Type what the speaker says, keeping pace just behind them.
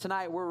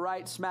Tonight, we're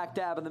right smack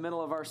dab in the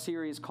middle of our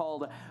series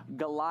called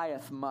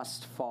Goliath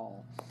Must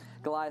Fall.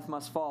 Goliath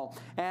Must Fall.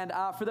 And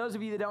for those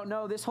of you that don't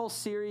know, this whole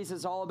series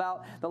is all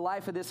about the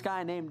life of this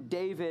guy named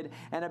David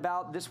and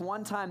about this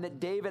one time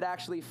that David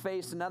actually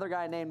faced another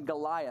guy named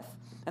Goliath.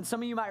 And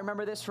some of you might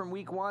remember this from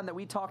week 1 that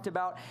we talked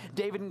about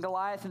David and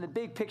Goliath, and the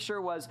big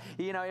picture was,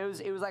 it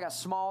was like a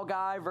small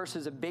guy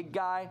versus a big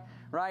guy,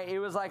 right? It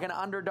was like an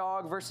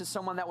underdog versus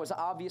someone that was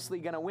obviously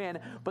going to win.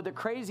 But the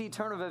crazy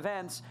turn of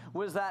events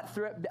was that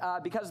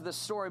because of the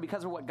story,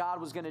 because of what God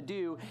was going to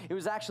do, it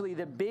was actually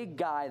the big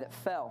guy that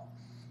fell.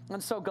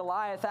 And so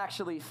Goliath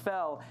actually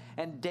fell,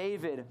 and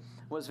David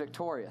was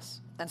victorious.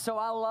 And so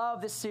I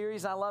love this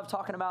series. I love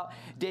talking about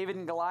David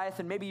and Goliath.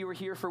 And maybe you were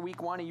here for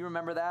week 1 and you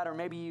remember that, or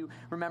maybe you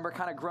remember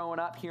kind of growing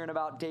up hearing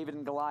about David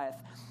and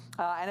Goliath.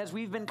 And as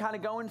we've been kind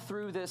of going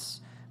through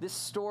this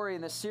story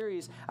in this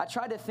series, I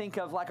tried to think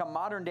of like a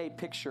modern day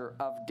picture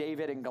of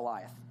David and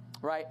Goliath.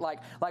 Right?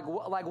 Like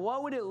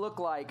what would it look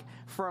like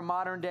for a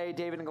modern day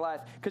David and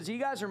Goliath? Because do you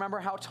guys remember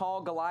how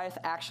tall Goliath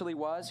actually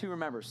was? Who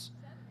remembers?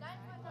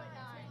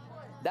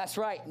 That's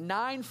right,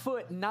 9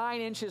 foot 9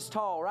 inches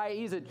tall, right?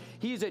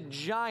 He's a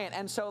giant.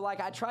 And so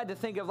I tried to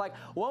think of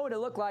what would it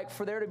look like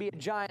for there to be a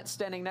giant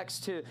standing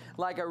next to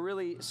a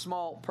really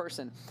small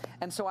person.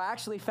 And so I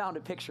actually found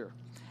a picture.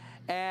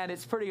 And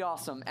it's pretty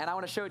awesome. And I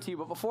want to show it to you.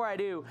 But before I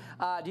do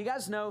you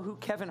guys know who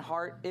Kevin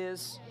Hart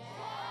is?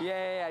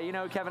 Yeah. You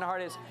know who Kevin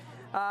Hart is?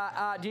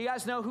 Do you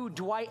guys know who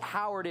Dwight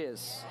Howard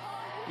is?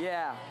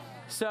 Yeah.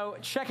 So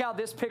check out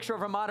this picture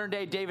of a modern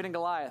day David and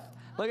Goliath.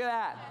 Look at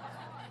that.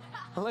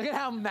 Look at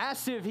how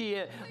massive he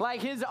is.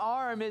 His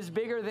arm is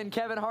bigger than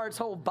Kevin Hart's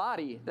whole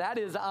body. That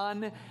is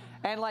and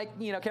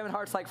Kevin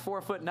Hart's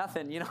 4 foot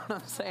nothing. You know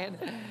what I'm saying?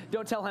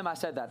 Don't tell him I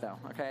said that though.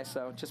 Okay,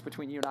 so just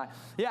between you and I.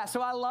 Yeah,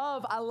 so I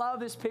love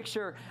this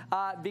picture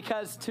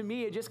because to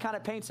me it just kind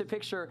of paints a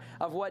picture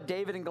of what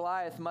David and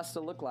Goliath must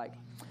have looked like.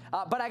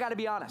 But I got to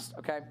be honest,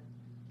 okay?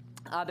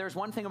 There's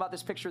one thing about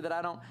this picture that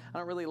I don't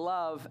really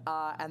love,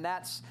 and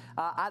that's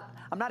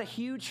I'm not a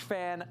huge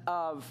fan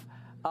of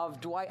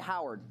Dwight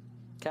Howard.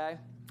 Okay,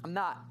 I'm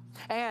not.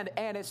 And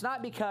it's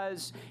not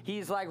because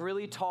he's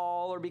really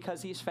tall or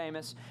because he's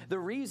famous. The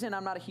reason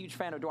I'm not a huge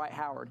fan of Dwight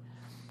Howard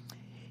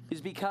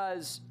is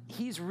because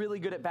he's really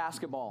good at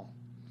basketball.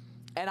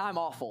 And I'm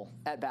awful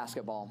at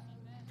basketball.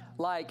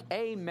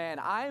 Amen.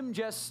 I'm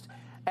just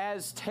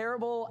as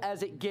terrible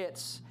as it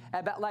gets.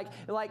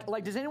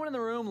 Does anyone in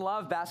the room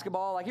love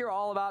basketball? You're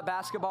all about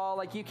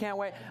basketball. You can't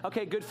wait.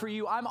 Okay, good for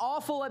you. I'm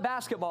awful at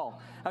basketball.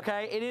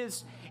 Okay, it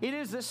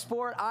is the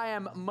sport I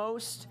am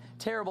most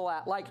terrible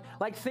at.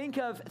 Think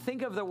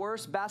of the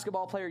worst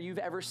basketball player you've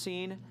ever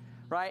seen.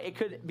 Right? It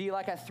could be a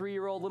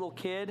 3-year-old little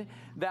kid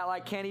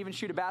that can't even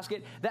shoot a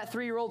basket. That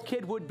 3-year-old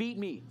kid would beat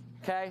me.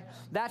 Okay,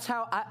 that's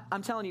how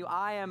I'm telling you.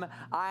 I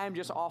am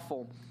just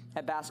awful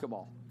at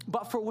basketball.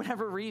 But for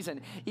whatever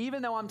reason,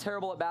 even though I'm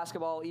terrible at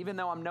basketball, even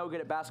though I'm no good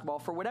at basketball,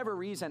 for whatever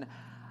reason,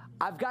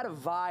 I've got a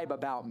vibe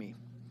about me.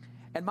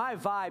 And my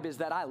vibe is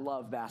that I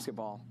love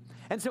basketball.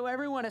 And so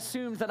everyone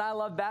assumes that I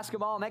love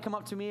basketball, and they come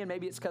up to me, and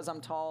maybe it's because I'm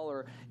tall,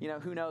 or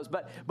who knows.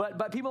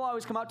 But people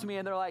always come up to me,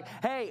 and they're like,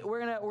 "Hey, we're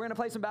gonna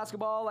play some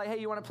basketball. Hey,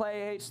 you want to play?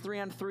 Hey, it's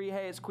 3-on-3.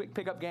 Hey, it's a quick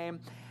pickup game."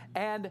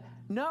 And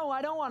no,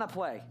 I don't want to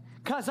play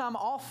because I'm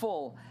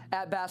awful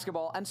at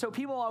basketball. And so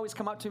people always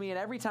come up to me, and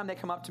every time they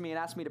come up to me and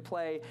ask me to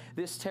play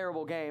this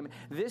terrible game,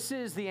 this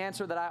is the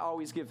answer that I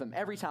always give them.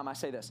 Every time I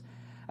say this,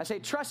 I say,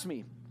 "Trust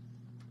me,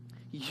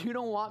 you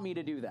don't want me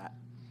to do that."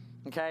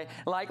 Okay,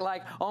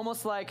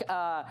 almost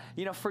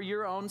for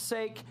your own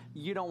sake,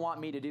 you don't want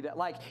me to do that.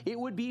 It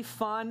would be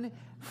fun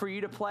for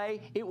you to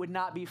play. It would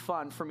not be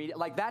fun for me.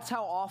 That's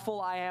how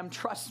awful I am.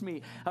 Trust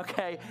me.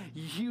 Okay,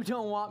 you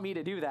don't want me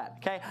to do that.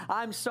 Okay,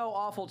 I'm so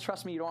awful.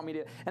 Trust me, you don't want me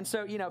to. And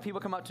so people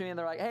come up to me and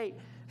they're like,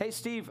 "Hey,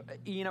 Steve,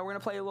 we're gonna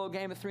play a little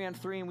game of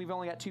 3-on-3, and we've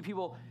only got 2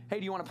 people. Hey,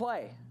 do you want to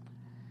play?"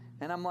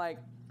 And I'm like,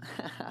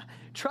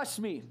 "Trust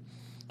me.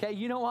 Okay,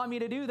 you don't want me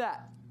to do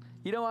that.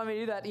 You don't want me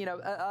to do that."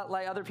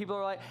 Other people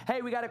are like,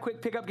 "Hey, we got a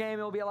quick pickup game.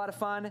 It'll be a lot of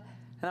fun."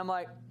 And I'm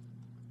like,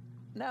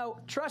 "No,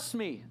 trust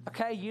me.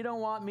 Okay, you don't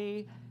want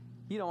me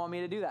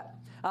to do that."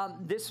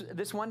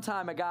 This one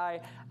time, a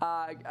guy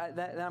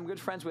that I'm good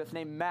friends with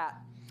named Matt,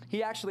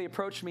 he actually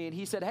approached me and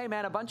he said, "Hey,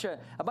 man, a bunch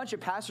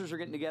of pastors are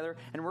getting together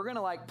and we're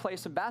gonna play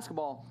some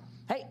basketball.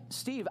 Hey,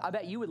 Steve, I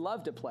bet you would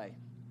love to play."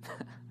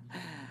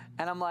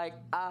 And I'm like,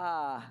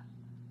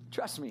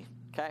 "Trust me.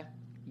 Okay,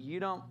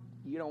 you don't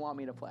want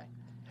me to play."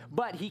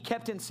 But he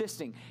kept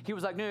insisting. He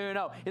was like,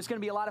 no, it's going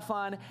to be a lot of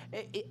fun.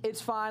 It's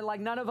fine.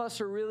 None of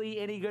us are really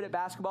any good at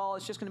basketball.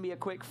 It's just going to be a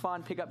quick,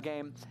 fun pickup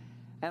game.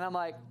 And I'm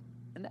like,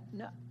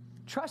 "No,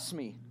 trust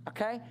me,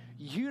 okay?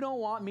 You don't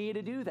want me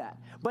to do that."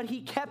 But he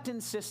kept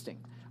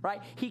insisting,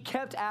 right? He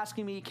kept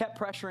asking me, he kept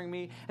pressuring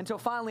me, until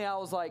finally I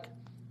was like,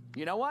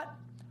 "You know what?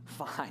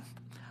 Fine,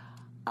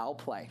 I'll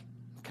play,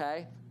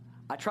 okay?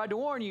 I tried to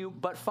warn you,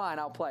 but fine,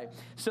 I'll play."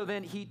 So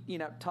then he,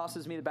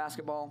 tosses me the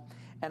basketball,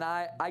 and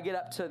I get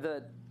up to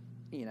the,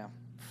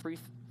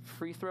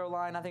 free throw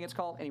line, I think it's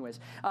called. Anyways,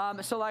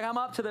 so I'm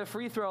up to the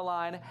free throw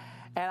line,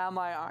 and I'm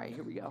like, "All right,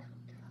 here we go.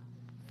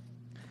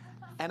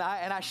 and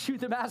I shoot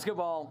the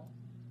basketball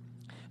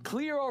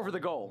clear over the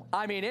goal.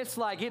 I mean, it's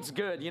like, it's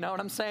good. You know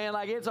what I'm saying?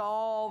 Like, it's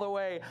all the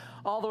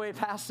way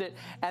past it.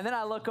 And then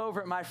I look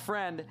over at my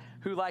friend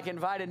who like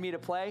invited me to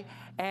play,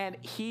 and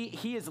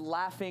he is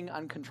laughing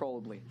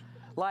uncontrollably.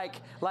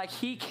 Like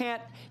he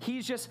can't,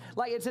 he's just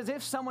like, it's as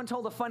if someone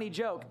told a funny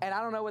joke and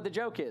I don't know what the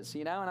joke is,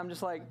 you know? And I'm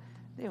just like,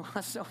 dude,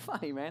 that's so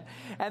funny, man.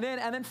 And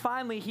then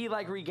finally he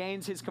like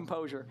regains his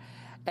composure.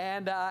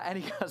 And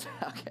he goes,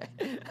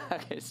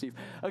 okay, Steve.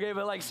 Okay,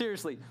 but like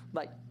seriously,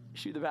 like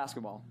shoot the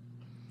basketball.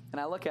 And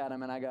I look at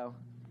him and I go,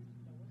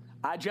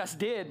 I just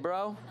did,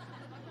 bro.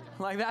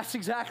 Like, that's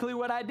exactly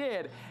what I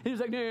did. And he was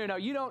like, no,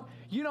 you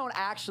don't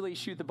actually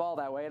shoot the ball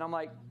that way. And I'm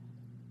like,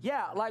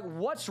 yeah, like,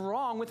 what's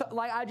wrong with,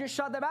 like, I just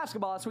shot the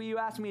basketball. That's what you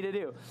asked me to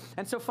do.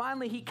 And so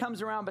finally he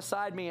comes around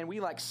beside me, and we,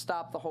 like,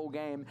 stop the whole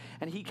game.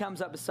 And he comes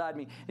up beside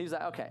me, and he's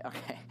like, okay.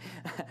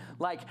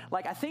 like,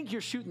 I think you're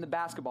shooting the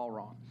basketball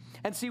wrong.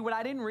 And see, what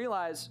I didn't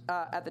realize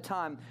at the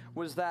time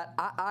was that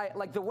I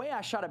like, the way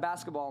I shot a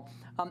basketball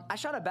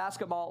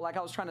like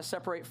I was trying to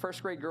separate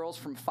first grade girls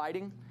from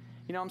fighting.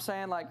 You know what I'm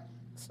saying? Like,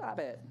 stop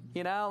it.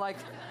 You know,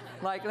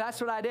 like that's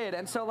what I did.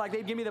 And so, like,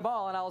 they'd give me the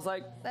ball, and I was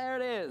like, there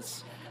it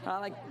is.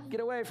 Like,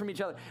 get away from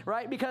each other,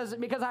 right? Because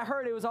I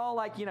heard it was all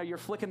like, you know, you're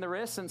flicking the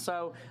wrists, and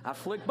so I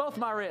flicked both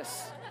my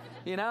wrists,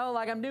 you know,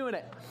 like I'm doing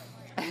it.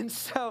 And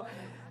so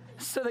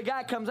the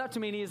guy comes up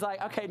to me, and he's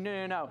like, okay,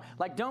 no.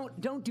 Like,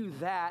 don't do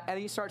that. And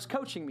he starts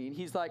coaching me. And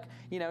he's like,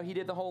 you know, he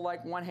did the whole,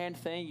 like, one-hand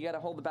thing. You got to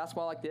hold the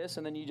basketball like this,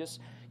 and then you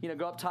just, you know,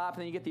 go up top, and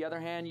then you get the other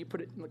hand, you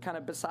put it kind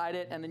of beside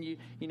it, and then you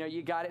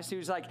got it. So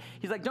he's like,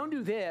 don't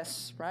do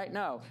this, right?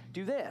 No,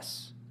 do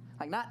this.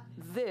 Like, not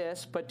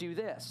this, but do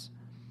this.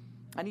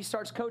 And he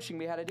starts coaching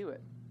me how to do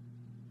it.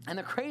 And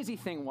the crazy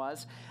thing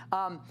was,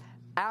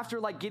 after,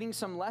 like, getting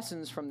some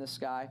lessons from this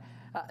guy,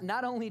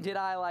 not only did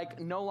I, like,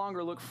 no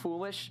longer look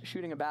foolish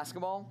shooting a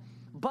basketball,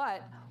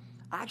 but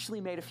I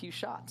actually made a few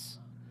shots,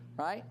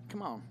 right?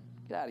 Come on,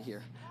 get out of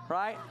here,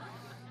 right?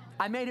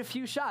 I made a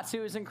few shots. It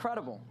was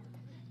incredible.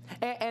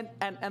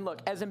 And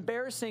look, as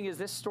embarrassing as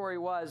this story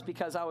was,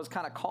 because I was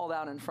kind of called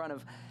out in front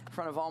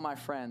of all my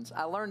friends,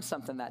 I learned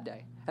something that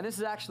day. And this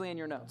is actually in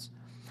your notes.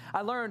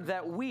 I learned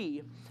that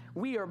we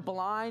are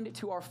blind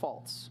to our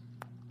faults.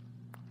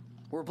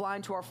 We're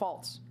blind to our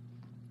faults.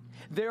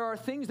 There are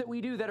things that we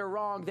do that are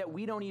wrong that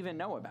we don't even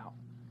know about,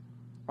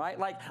 right?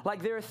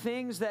 Like there are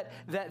things that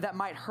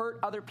might hurt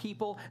other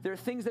people. There are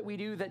things that we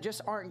do that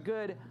just aren't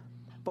good,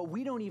 but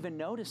we don't even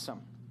notice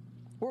them.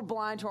 We're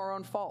blind to our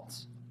own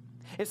faults.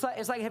 It's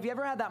like, have you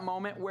ever had that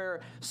moment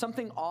where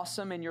something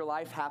awesome in your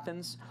life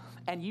happens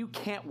and you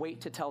can't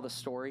wait to tell the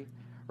story,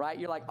 right?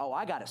 You're like, oh,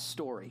 I got a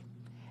story.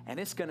 And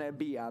it's going to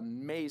be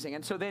amazing.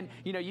 And so then,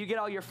 you know, you get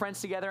all your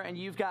friends together, and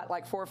you've got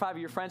like 4 or 5 of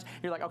your friends.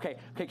 You're like, okay,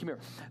 come here.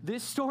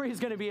 This story is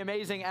going to be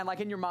amazing. And like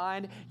in your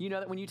mind, you know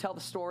that when you tell the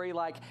story,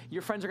 like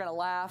your friends are going to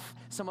laugh.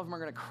 Some of them are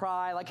going to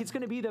cry. Like it's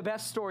going to be the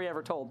best story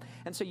ever told.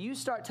 And so you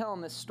start telling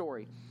this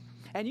story.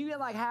 And you get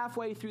like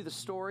halfway through the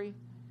story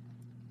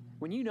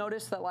when you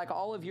notice that like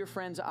all of your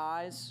friends'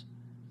 eyes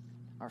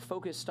are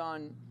focused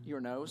on your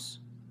nose.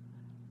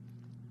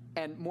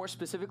 And more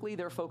specifically,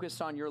 they're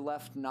focused on your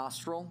left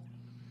nostril.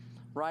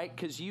 Right?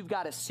 Because you've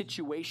got a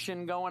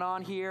situation going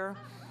on here.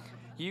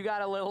 You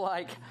got a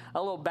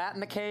little bat in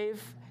the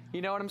cave.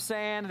 You know what I'm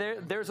saying?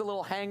 There's a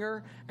little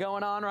hanger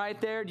going on right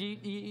there. Do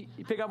you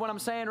pick up what I'm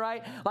saying,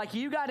 right? Like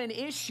you got an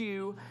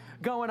issue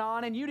going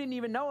on and you didn't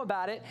even know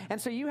about it. And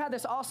so you had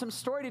this awesome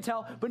story to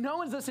tell, but no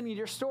one's listening to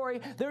your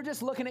story. They're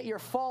just looking at your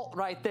fault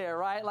right there,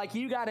 right? Like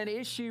you got an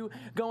issue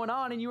going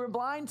on and you were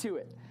blind to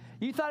it.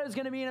 You thought it was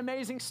going to be an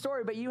amazing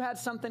story, but you had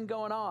something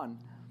going on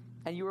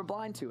and you were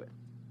blind to it.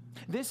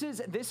 This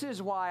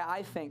is why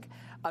I think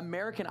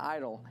American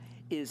Idol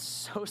is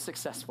so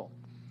successful,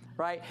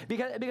 right?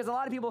 Because a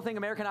lot of people think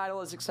American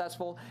Idol is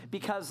successful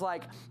because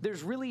like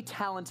there's really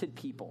talented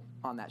people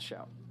on that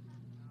show.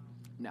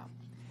 No.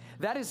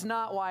 That is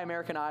not why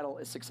American Idol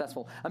is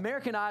successful.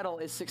 American Idol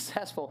is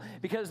successful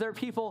because there are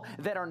people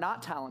that are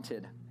not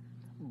talented,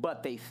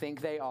 but they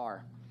think they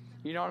are.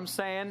 You know what I'm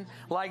saying?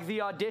 Like the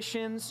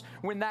auditions,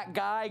 when that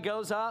guy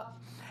goes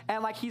up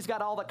and like he's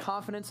got all the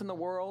confidence in the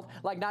world.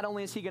 Like not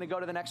only is he going to go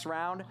to the next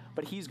round,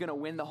 but he's going to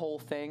win the whole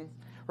thing,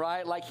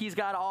 right? Like he's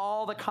got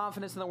all the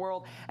confidence in the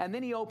world. And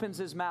then he opens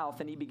his mouth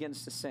and he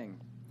begins to sing.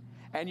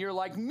 And you're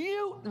like,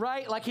 mute,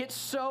 right? Like it's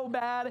so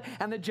bad.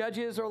 And the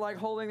judges are like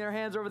holding their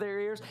hands over their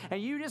ears. And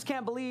you just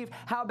can't believe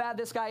how bad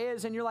this guy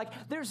is. And you're like,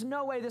 there's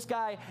no way this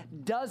guy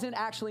doesn't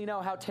actually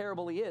know how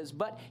terrible he is.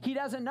 But he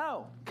doesn't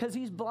know because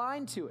he's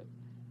blind to it.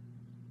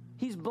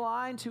 He's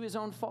blind to his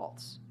own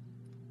faults.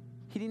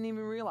 He didn't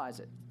even realize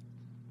it.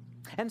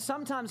 And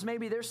sometimes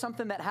maybe there's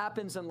something that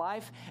happens in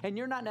life and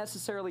you're not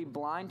necessarily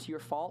blind to your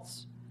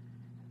faults,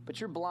 but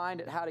you're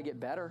blind at how to get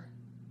better.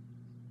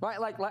 Right?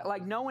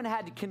 Like no one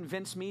had to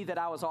convince me that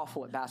I was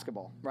awful at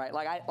basketball, right?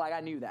 Like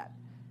I knew that.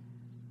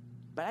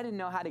 But I didn't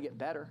know how to get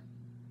better.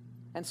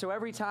 And so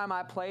every time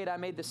I played, I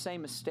made the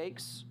same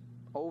mistakes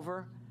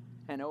over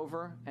and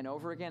over and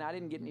over again. I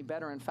didn't get any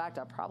better. In fact,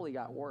 I probably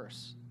got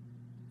worse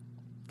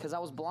because I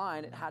was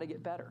blind at how to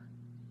get better.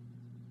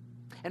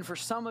 And for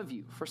some of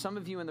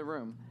you in the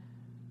room,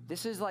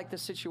 this is like the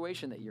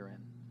situation that you're in.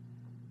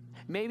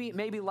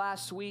 Maybe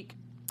last week,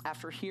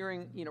 after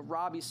hearing,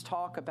 Robbie's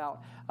talk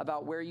about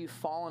where you've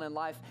fallen in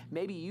life,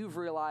 maybe you've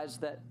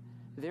realized that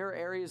there are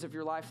areas of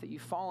your life that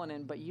you've fallen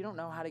in, but you don't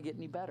know how to get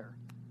any better.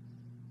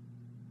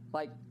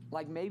 Like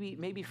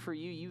maybe for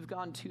you, you've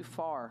gone too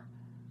far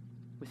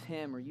with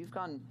him, or you've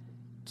gone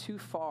too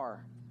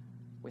far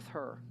with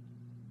her.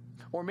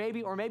 Or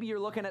maybe you're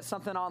looking at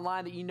something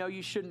online that you know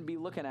you shouldn't be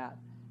looking at,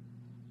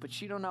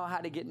 but you don't know how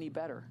to get any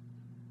better.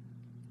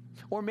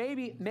 Or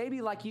maybe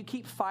like you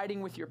keep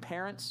fighting with your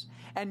parents,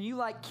 and you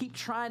like keep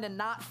trying to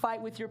not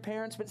fight with your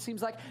parents, but it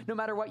seems like no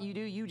matter what you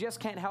do, you just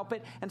can't help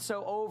it. And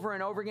so over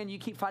and over again, you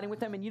keep fighting with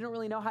them, and you don't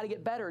really know how to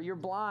get better. You're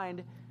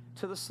blind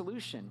to the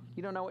solution.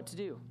 You don't know what to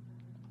do.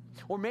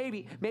 Or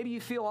maybe you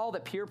feel all the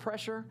peer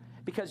pressure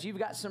because you've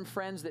got some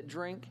friends that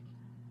drink.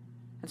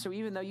 And so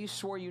even though you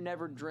swore you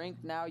never drink,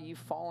 now you've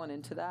fallen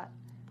into that.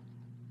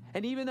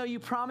 And even though you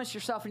promised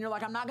yourself and you're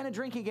like, I'm not going to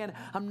drink again,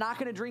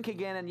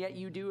 and yet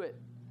you do it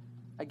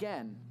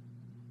again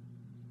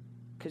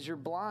because you're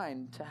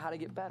blind to how to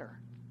get better.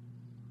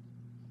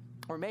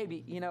 Or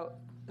maybe,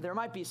 there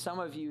might be some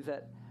of you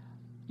that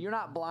you're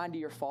not blind to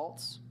your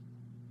faults,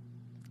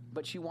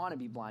 but you want to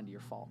be blind to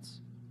your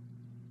faults.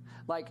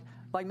 Like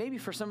maybe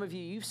for some of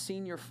you, you've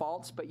seen your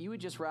faults, but you would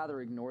just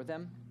rather ignore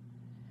them.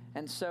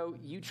 And so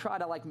you try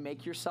to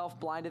make yourself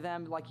blind to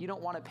them. Like you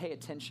don't want to pay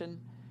attention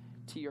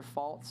to your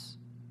faults.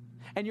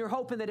 And you're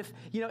hoping that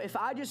if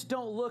I just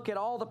don't look at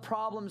all the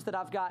problems that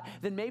I've got,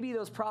 then maybe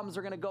those problems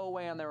are going to go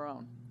away on their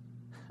own.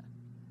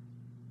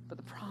 But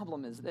the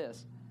problem is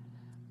this: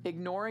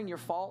 ignoring your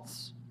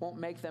faults won't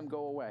make them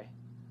go away.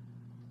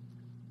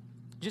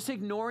 Just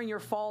ignoring your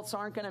faults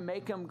aren't going to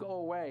make them go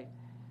away.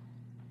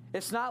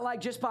 It's not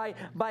like just by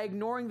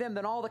ignoring them,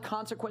 then all the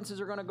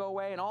consequences are going to go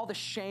away and all the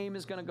shame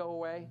is going to go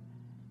away.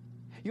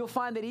 You'll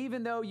find that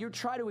even though you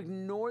try to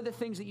ignore the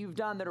things that you've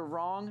done that are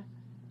wrong,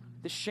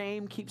 the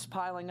shame keeps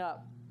piling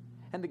up,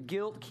 and the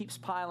guilt keeps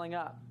piling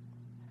up,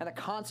 and the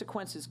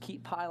consequences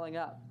keep piling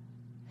up.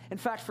 In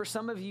fact, for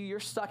some of you, you're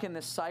stuck in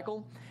this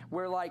cycle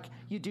where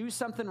you do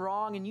something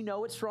wrong and you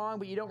know it's wrong,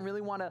 but you don't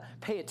really want to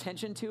pay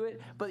attention to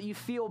it, but you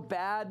feel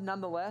bad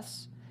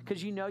nonetheless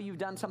because you know you've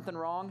done something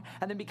wrong.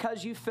 And then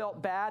because you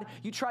felt bad,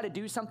 you try to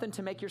do something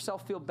to make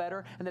yourself feel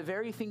better, and the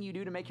very thing you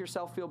do to make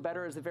yourself feel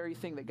better is the very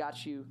thing that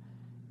got you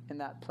in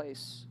that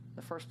place in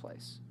the first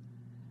place.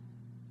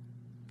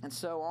 And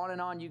so on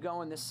and on you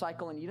go in this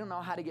cycle, and you don't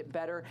know how to get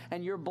better,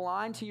 and you're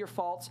blind to your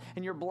faults,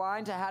 and you're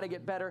blind to how to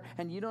get better,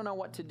 and you don't know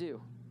what to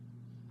do.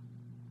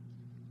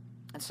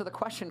 And so the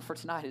question for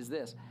tonight is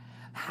this: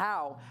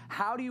 how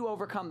do you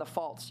overcome the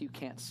faults you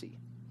can't see?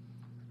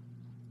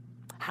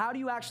 How do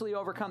you actually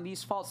overcome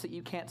these faults that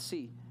you can't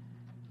see?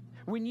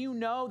 When you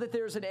know that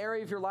there's an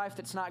area of your life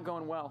that's not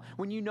going well,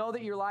 when you know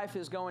that your life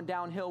is going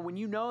downhill, when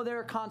you know there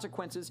are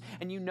consequences,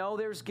 and you know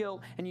there's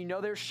guilt, and you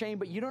know there's shame,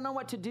 but you don't know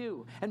what to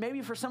do. And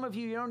maybe for some of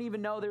you, you don't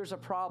even know there's a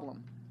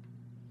problem,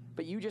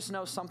 but you just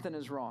know something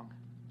is wrong.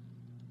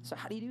 So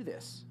how do you do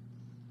this?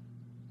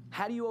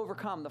 How do you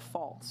overcome the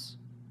faults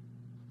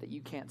that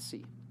you can't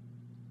see?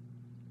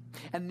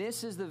 And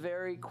this is the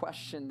very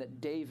question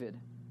that David,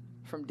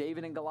 from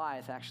David and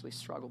Goliath, actually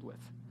struggled with.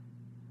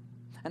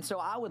 And so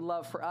I would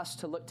love for us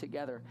to look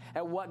together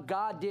at what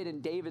God did in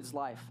David's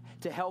life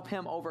to help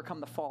him overcome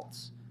the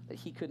faults that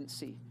he couldn't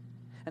see.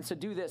 And so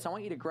do this. I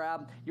want you to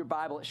grab your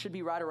Bible. It should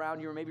be right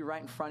around you or maybe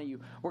right in front of you.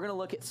 We're going to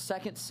look at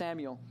 2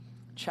 Samuel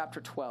chapter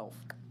 12.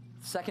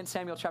 2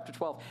 Samuel chapter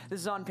 12.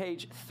 This is on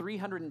page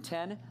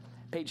 310,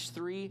 page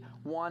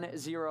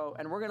 310.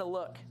 And we're going to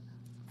look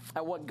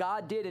at what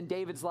God did in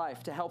David's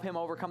life to help him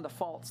overcome the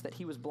faults that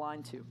he was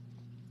blind to.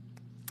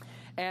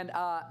 And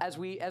as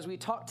we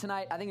talk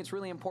tonight, I think it's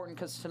really important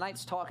because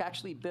tonight's talk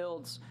actually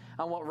builds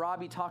on what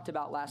Robbie talked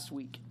about last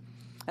week.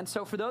 And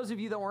so for those of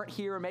you that weren't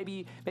here, or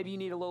maybe you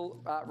need a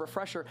little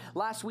refresher,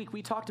 last week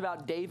we talked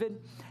about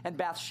David and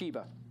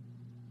Bathsheba.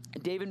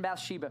 David and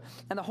Bathsheba.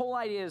 And the whole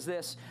idea is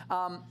this.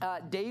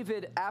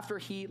 David, after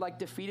he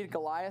defeated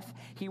Goliath,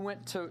 he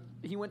went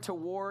to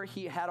war.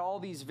 He had all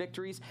these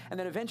victories, and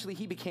then eventually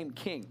he became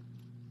king.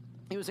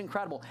 It was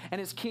incredible. And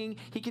as king,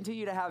 he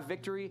continued to have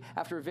victory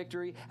after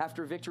victory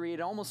after victory.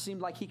 It almost seemed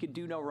like he could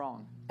do no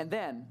wrong. And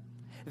then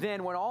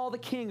when all the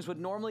kings would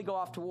normally go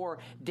off to war,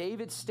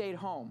 David stayed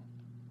home.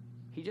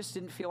 He just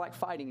didn't feel like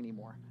fighting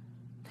anymore.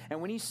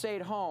 And when he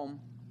stayed home,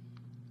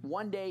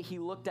 one day he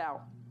looked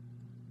out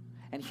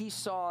and he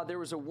saw there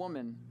was a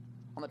woman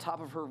on the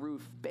top of her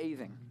roof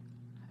bathing.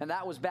 And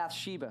that was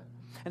Bathsheba.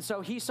 And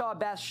so he saw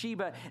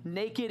Bathsheba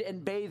naked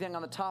and bathing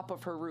on the top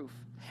of her roof.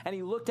 And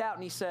he looked out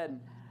and he said,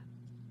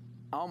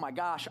 "Oh my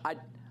gosh,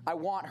 I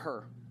want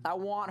her. I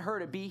want her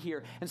to be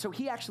here." And so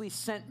he actually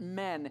sent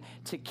men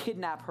to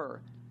kidnap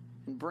her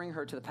and bring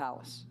her to the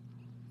palace.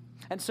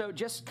 And so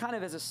just kind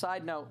of as a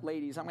side note,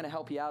 ladies, I'm going to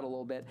help you out a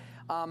little bit.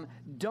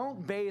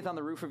 Don't bathe on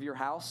the roof of your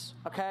house,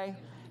 okay?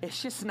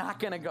 it's just not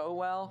going to go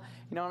well.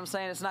 You know what I'm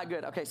saying? It's not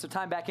good. Okay, so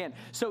time back in.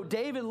 So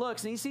David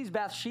looks and he sees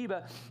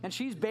Bathsheba and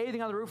she's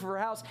bathing on the roof of her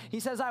house. He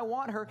says, I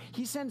want her.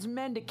 He sends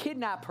men to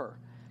kidnap her.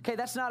 Okay,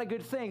 that's not a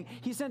good thing.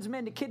 He sends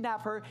men to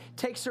kidnap her,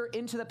 takes her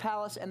into the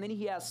palace, and then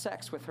he has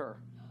sex with her,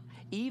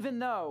 even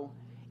though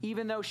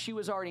she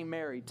was already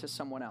married to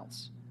someone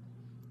else.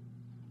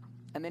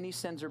 And then he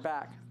sends her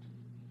back.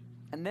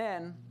 And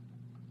then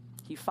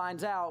he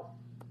finds out,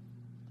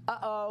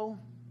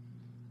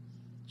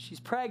 she's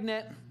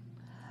pregnant.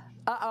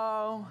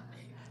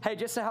 Hey,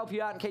 just to help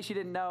you out in case you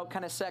didn't know,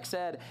 kind of sex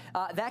ed,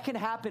 that can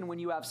happen when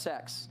you have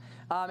sex.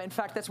 In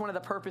fact, that's one of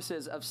the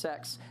purposes of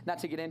sex, not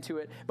to get into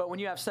it, but when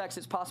you have sex,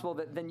 it's possible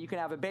that then you can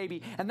have a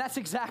baby, and that's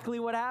exactly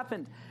what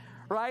happened,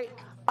 right?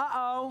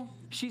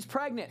 She's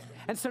pregnant.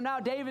 And so now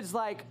David's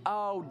like,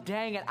 oh,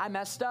 dang it, I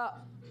messed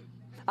up.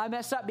 I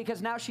messed up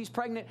because now she's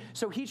pregnant,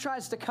 so he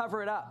tries to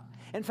cover it up.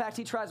 In fact,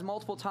 he tries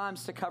multiple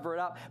times to cover it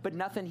up, but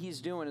nothing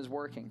he's doing is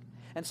working.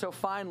 And so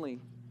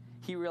finally,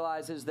 he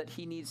realizes that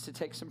he needs to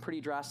take some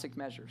pretty drastic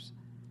measures.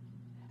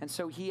 And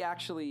so he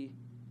actually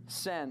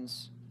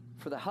sends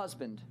for the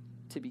husband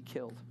to be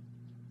killed.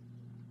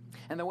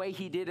 And the way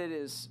he did it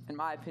is, in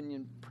my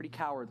opinion, pretty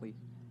cowardly.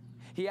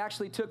 He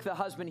actually took the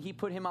husband, he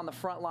put him on the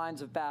front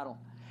lines of battle.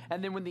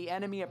 And then when the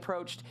enemy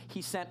approached,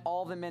 he sent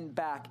all the men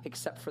back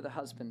except for the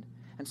husband.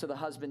 And so the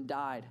husband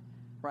died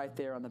right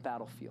there on the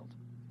battlefield.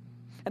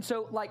 And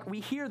so, like, we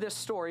hear this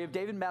story of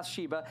David and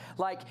Bathsheba,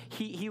 like,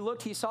 he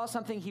looked, he saw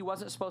something he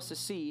wasn't supposed to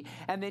see,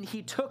 and then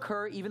he took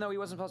her, even though he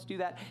wasn't supposed to do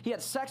that. He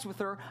had sex with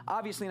her,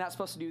 obviously not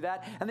supposed to do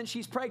that, and then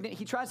she's pregnant.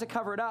 He tries to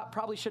cover it up,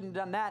 probably shouldn't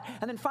have done that,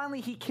 and then finally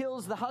he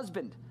kills the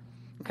husband.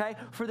 Okay?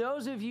 For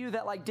those of you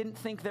that, like, didn't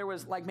think there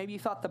was, like, maybe you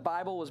thought the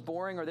Bible was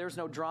boring or there was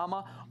no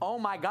drama, oh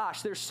my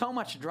gosh, there's so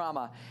much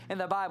drama in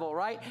the Bible,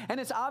 right? And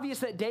it's obvious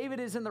that David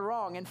is in the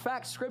wrong. In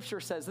fact, Scripture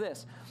says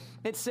this.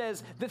 It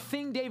says, the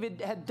thing David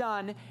had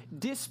done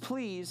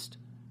displeased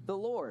the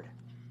Lord.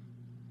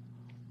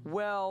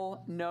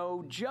 Well,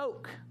 no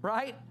joke,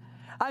 right?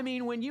 I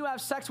mean, when you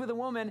have sex with a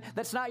woman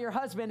that's not your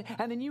husband,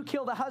 and then you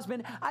kill the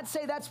husband, I'd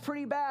say that's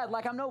pretty bad.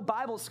 Like, I'm no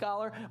Bible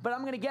scholar, but I'm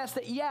going to guess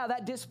that, yeah,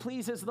 that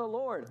displeases the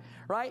Lord,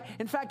 right?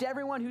 In fact,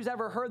 everyone who's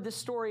ever heard this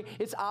story,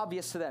 it's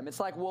obvious to them. It's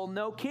like, well,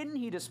 no kidding,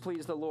 he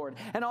displeased the Lord.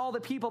 And all the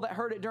people that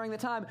heard it during the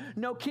time,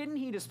 no kidding,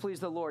 he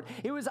displeased the Lord.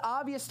 It was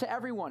obvious to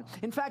everyone.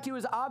 In fact, it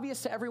was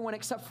obvious to everyone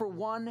except for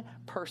one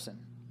person.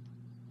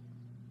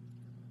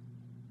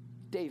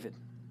 David.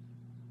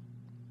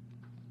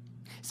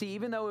 See,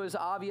 even though it was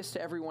obvious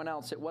to everyone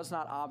else, it was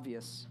not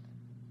obvious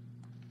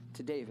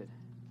to David.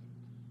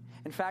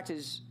 In fact,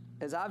 as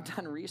I've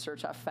done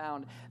research, I've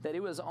found that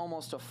it was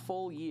almost a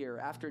full year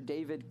after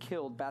David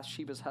killed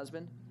Bathsheba's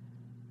husband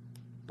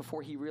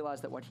before he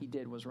realized that what he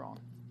did was wrong.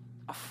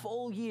 A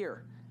full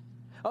year.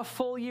 A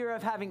full year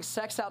of having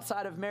sex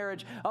outside of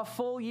marriage. A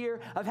full year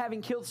of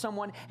having killed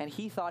someone, and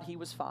he thought he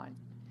was fine.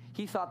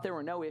 He thought there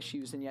were no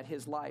issues, and yet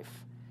his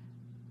life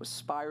was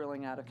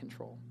spiraling out of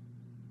control.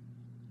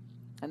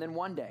 And then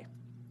one day,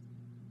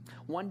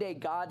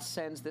 God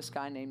sends this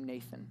guy named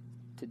Nathan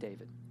to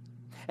David.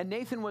 And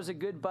Nathan was a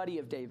good buddy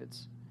of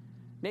David's.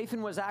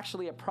 Nathan was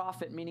actually a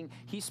prophet, meaning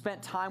he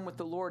spent time with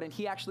the Lord, and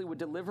he actually would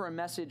deliver a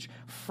message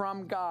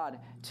from God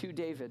to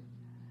David.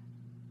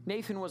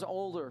 Nathan was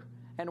older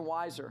and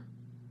wiser.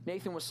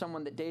 Nathan was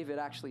someone that David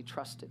actually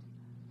trusted.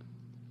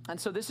 And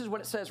so this is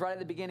what it says right at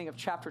the beginning of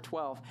chapter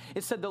 12.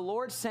 It said the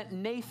Lord sent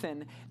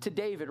Nathan to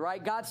David,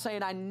 right? God's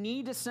saying, I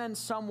need to send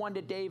someone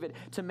to David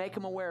to make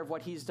him aware of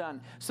what he's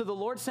done. So the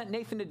Lord sent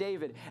Nathan to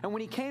David. And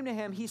when he came to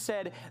him, he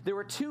said, there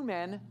were two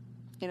men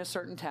in a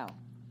certain town.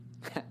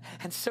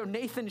 And so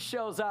Nathan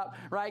shows up,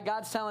 right?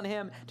 God's telling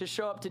him to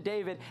show up to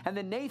David. And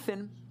then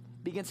Nathan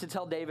begins to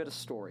tell David a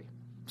story.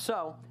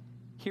 So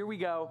here we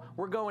go.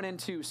 We're going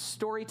into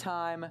story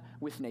time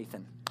with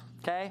Nathan.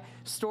 Okay?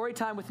 Story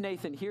time with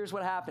Nathan. Here's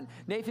what happened.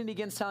 Nathan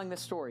begins telling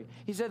this story.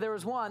 He said there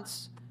was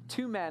once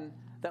two men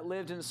that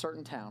lived in a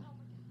certain town.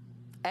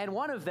 And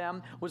one of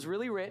them was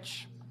really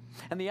rich,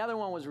 and the other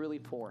one was really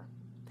poor.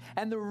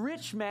 And the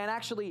rich man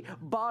actually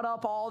bought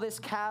up all this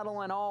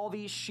cattle and all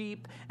these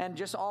sheep and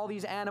just all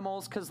these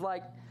animals because,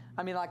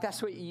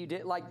 that's what you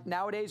did. Like,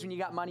 nowadays, when you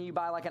got money, you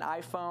buy, like, an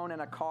iPhone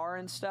and a car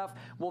and stuff.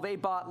 Well, they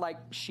bought, like,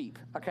 sheep,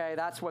 okay?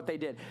 That's what they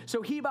did.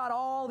 So he bought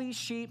all these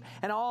sheep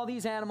and all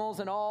these animals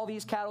and all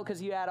these cattle because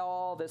he had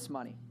all this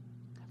money.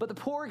 But the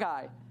poor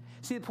guy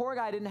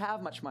didn't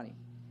have much money.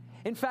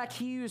 In fact,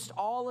 he used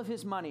all of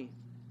his money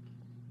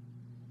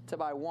to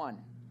buy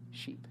one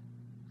sheep.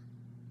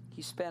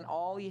 He spent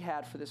all he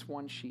had for this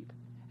one sheep,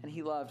 and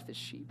he loved this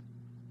sheep.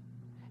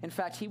 In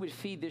fact, he would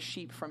feed this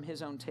sheep from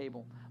his own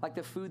table. Like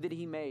the food that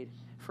he made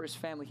for his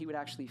family, he would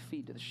actually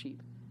feed to the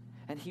sheep.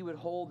 And he would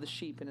hold the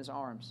sheep in his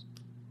arms.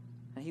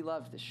 And he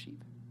loved this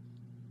sheep.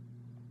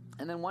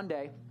 And then one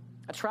day,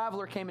 a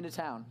traveler came into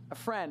town, a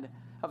friend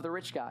of the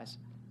rich guy's.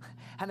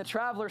 And the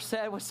traveler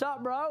said, what's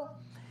up, bro?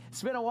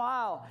 It's been a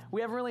while.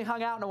 We haven't really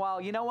hung out in a while.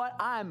 You know what?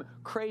 I'm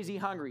crazy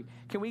hungry.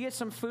 Can we get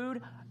some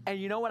food? And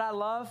you know what I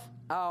love?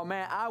 Oh,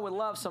 man, I would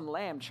love some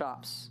lamb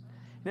chops.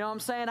 You know what I'm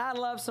saying? I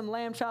love some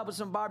lamb chop with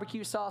some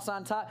barbecue sauce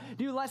on top.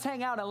 Dude, let's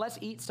hang out and let's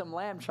eat some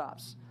lamb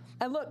chops.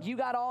 And look, you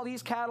got all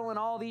these cattle and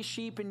all these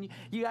sheep, and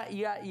you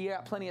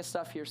got plenty of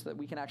stuff here so that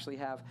we can actually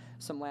have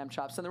some lamb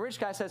chops. And the rich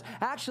guy says,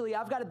 actually,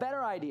 I've got a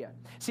better idea.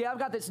 See, I've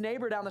got this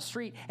neighbor down the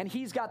street, and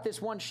he's got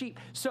this one sheep.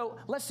 So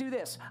let's do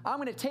this. I'm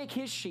going to take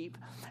his sheep,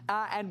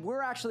 and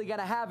we're actually going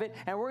to have it,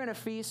 and we're going to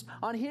feast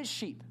on his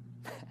sheep.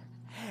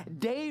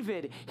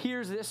 David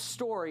hears this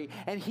story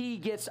and he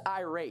gets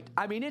irate.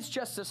 I mean, it's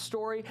just a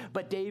story,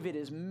 but David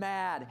is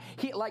mad.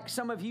 Like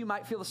some of you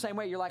might feel the same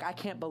way. You're like, I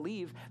can't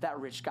believe that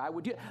rich guy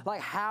would do it.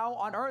 Like, how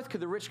on earth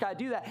could the rich guy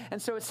do that?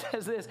 And so it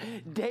says this,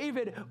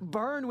 David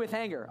burned with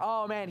anger.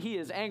 Oh man, he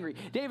is angry.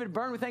 David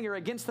burned with anger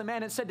against the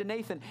man and said to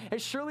Nathan,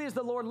 as surely as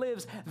the Lord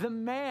lives, the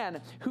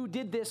man who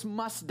did this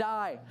must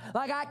die.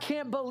 Like, I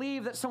can't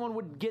believe that someone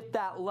would get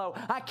that low.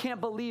 I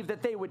can't believe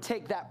that they would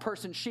take that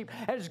person's sheep.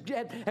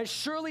 As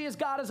surely as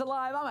God is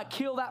alive, I'm going to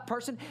kill that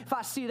person. If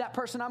I see that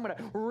person, I'm going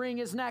to wring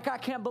his neck. I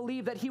can't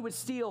believe that he would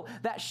steal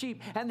that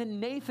sheep. And then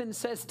Nathan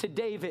says to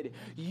David,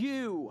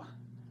 you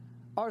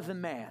are the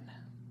man.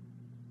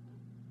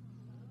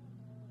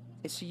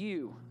 It's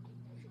you.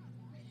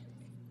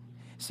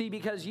 See,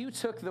 because you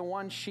took the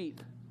one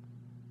sheep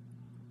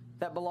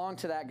that belonged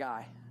to that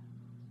guy,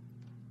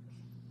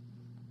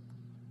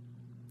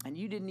 and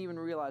you didn't even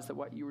realize that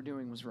what you were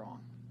doing was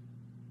wrong.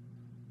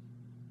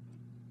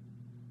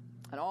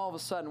 And all of a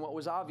sudden, what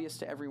was obvious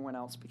to everyone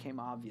else became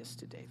obvious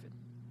to David.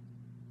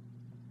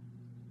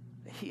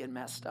 He had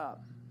messed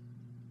up.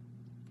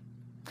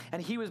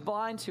 And he was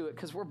blind to it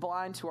because we're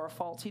blind to our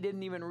faults. He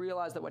didn't even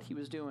realize that what he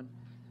was doing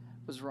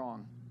was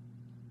wrong.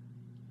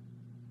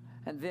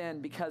 And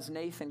then, because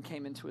Nathan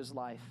came into his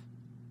life,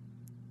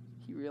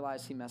 he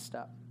realized he messed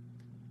up.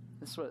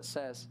 This is what it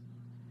says.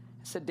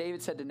 It said,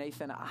 David said to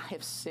Nathan, I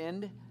have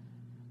sinned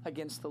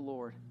against the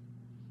Lord.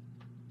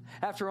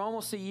 After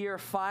almost a year,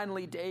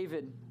 finally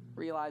David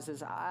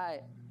realizes,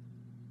 I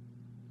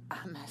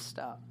messed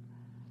up.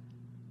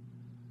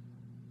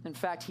 In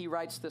fact, he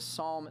writes this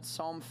psalm, it's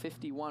Psalm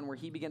 51, where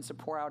he begins to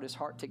pour out his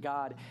heart to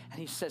God. And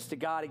he says to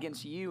God,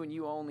 against you and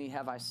you only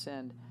have I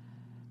sinned.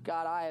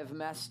 God, I have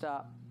messed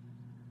up.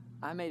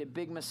 I made a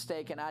big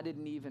mistake and I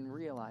didn't even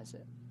realize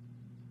it.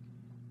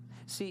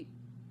 See,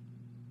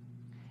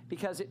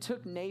 because it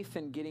took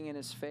Nathan getting in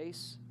his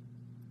face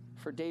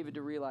for David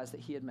to realize that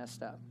he had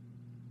messed up.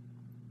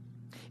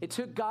 It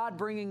took God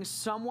bringing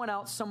someone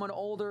else, someone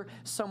older,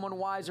 someone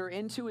wiser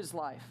into his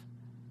life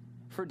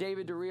for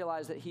David to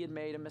realize that he had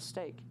made a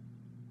mistake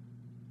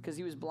because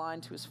he was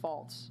blind to his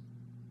faults.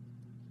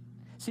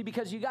 See,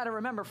 because you got to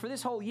remember, for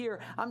this whole year,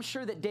 I'm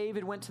sure that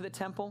David went to the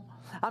temple.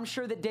 I'm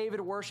sure that David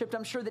worshiped.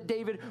 I'm sure that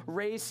David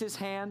raised his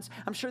hands.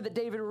 I'm sure that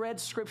David read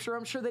scripture.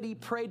 I'm sure that he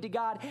prayed to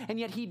God, and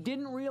yet he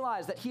didn't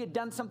realize that he had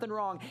done something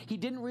wrong. He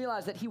didn't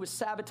realize that he was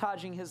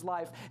sabotaging his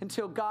life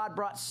until God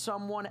brought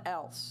someone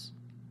else.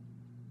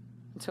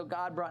 Until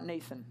God brought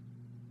Nathan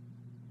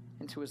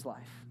into his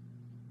life.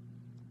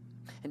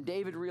 And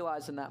David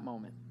realized in that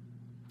moment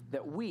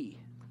that we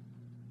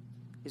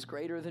is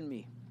greater than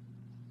me.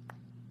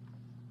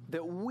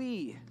 That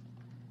we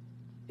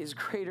is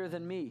greater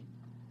than me.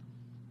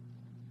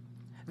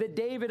 That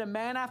David, a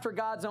man after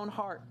God's own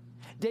heart,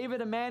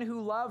 David, a man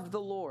who loved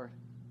the Lord,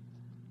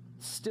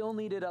 still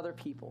needed other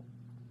people.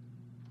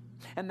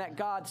 And that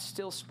God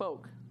still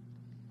spoke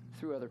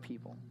through other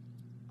people.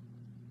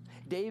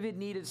 David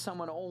needed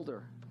someone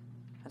older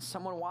and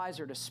someone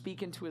wiser to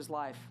speak into his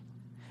life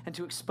and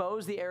to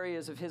expose the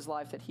areas of his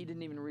life that he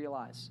didn't even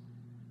realize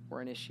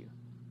were an issue.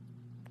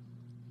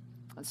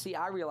 And see,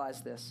 I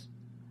realized this.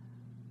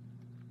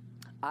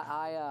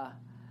 I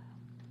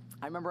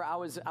remember I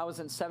was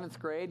in 7th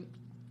grade,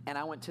 and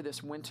I went to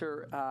this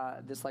winter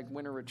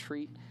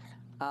retreat.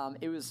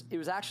 It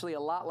was actually a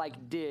lot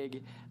like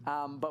Dig,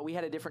 but we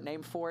had a different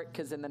name for it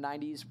because in the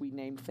 90s we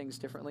named things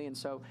differently, and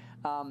so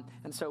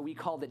we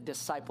called it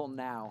Disciple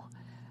Now.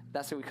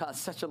 That's what we call it. It's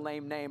such a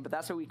lame name, but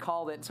that's what we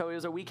called it. And so it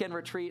was a weekend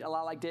retreat, a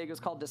lot like Dig. It was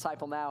called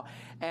Disciple Now.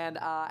 And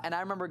I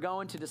remember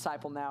going to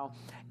Disciple Now,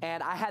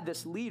 and I had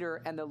this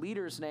leader, and the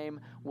leader's name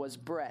was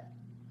Brett.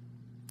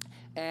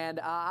 And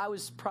I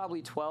was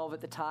probably 12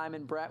 at the time,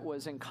 and Brett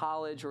was in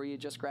college, or he had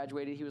just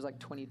graduated. He was like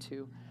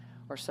 22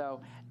 or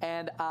so.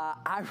 And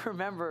I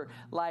remember,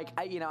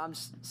 I'm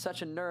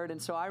such a nerd, and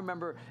so I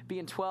remember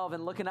being 12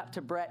 and looking up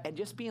to Brett and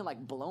just being,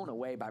 blown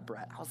away by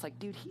Brett. I was like,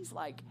 dude,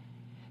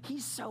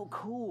 he's so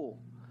cool.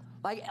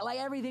 Like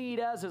everything he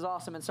does is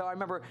awesome. And so I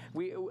remember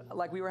we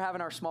were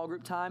having our small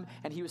group time,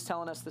 and he was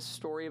telling us this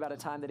story about a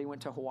time that he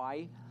went to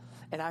Hawaii.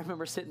 And I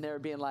remember sitting there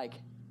being like,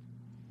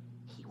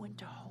 he went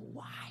to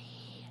Hawaii?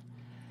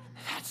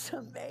 That's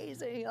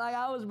amazing.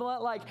 I was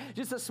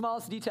just the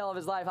smallest detail of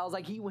his life. I was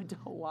like, he went to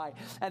Hawaii.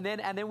 And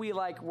then we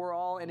were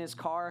all in his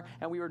car,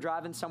 and we were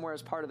driving somewhere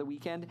as part of the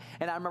weekend.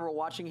 And I remember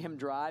watching him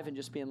drive and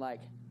just being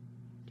like,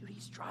 dude,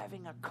 he's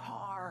driving a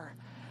car.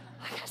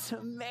 That's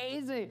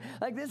amazing.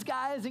 This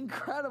guy is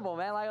incredible,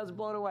 man. I was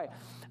blown away.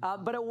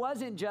 But it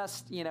wasn't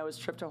just, his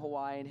trip to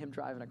Hawaii and him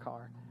driving a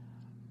car.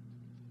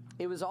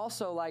 It was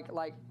also like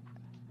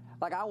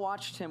I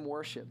watched him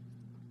worship.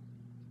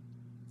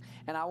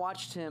 And I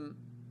watched him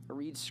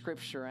read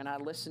scripture, and I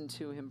listened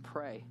to him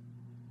pray.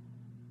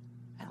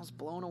 And I was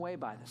blown away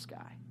by this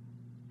guy.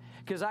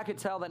 Because I could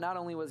tell that not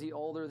only was he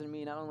older than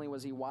me, not only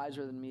was he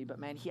wiser than me, but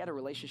man, he had a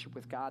relationship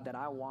with God that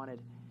I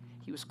wanted.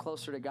 He was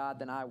closer to God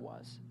than I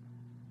was.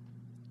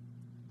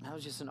 I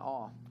was just in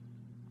awe.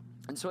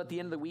 And so at the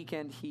end of the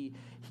weekend, he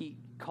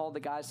called the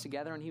guys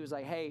together, and he was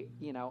like, hey,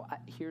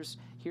 here's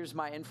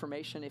my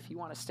information. If you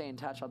want to stay in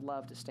touch, I'd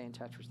love to stay in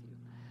touch with you.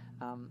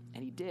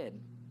 And he did.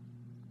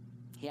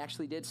 He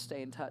actually did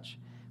stay in touch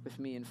with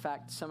me. In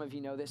fact, some of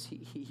you know this.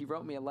 He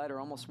wrote me a letter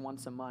almost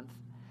once a month,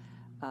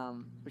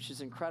 which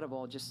is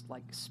incredible, just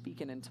like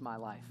speaking into my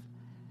life.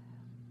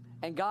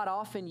 And God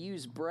often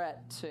used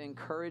Brett to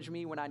encourage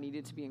me when I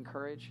needed to be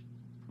encouraged.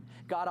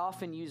 God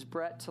often used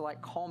Brett to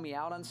call me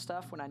out on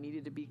stuff when I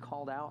needed to be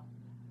called out.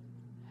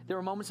 There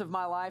were moments of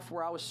my life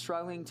where I was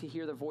struggling to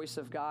hear the voice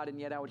of God, and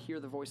yet I would hear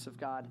the voice of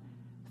God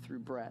through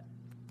Brett.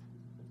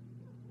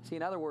 See,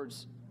 in other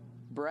words,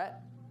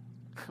 Brett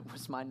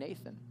was my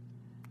Nathan.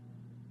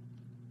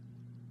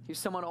 He was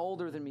someone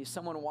older than me,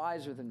 someone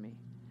wiser than me,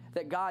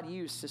 that God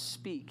used to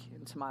speak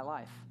into my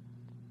life.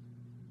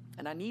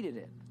 And I needed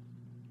it.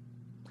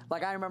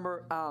 I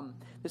remember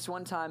this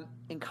one time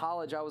in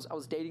college, I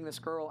was dating this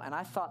girl, and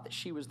I thought that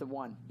she was the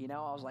one.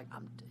 I was like,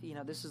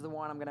 this is the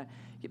one. I'm going to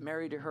get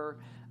married to her.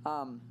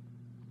 And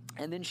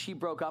then she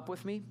broke up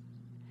with me,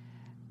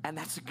 and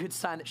that's a good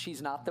sign that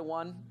she's not the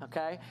one,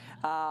 okay?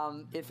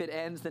 If it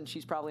ends, then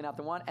she's probably not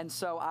the one. And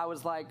so I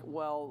was like,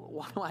 well,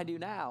 what do I do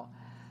now?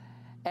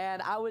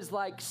 And I was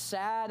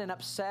sad and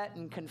upset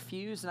and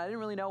confused, and I didn't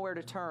really know where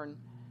to turn.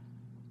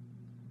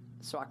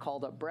 So I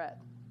called up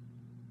Brett,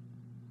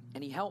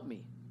 and he helped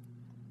me.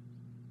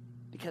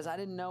 Because I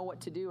didn't know what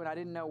to do, and I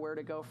didn't know where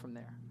to go from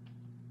there.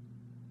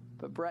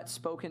 But Brett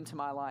spoke into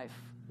my life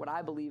what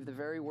I believe the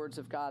very words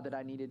of God that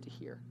I needed to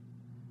hear.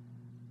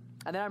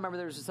 And then I remember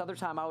there was this other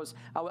time I was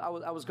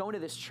going to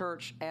this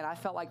church, and I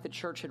felt like the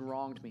church had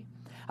wronged me.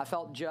 I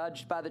felt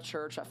judged by the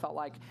church. I felt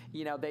like,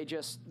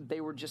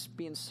 they were just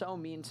being so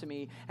mean to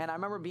me. And I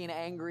remember being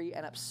angry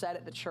and upset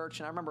at the church.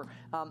 And I remember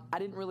I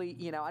didn't really,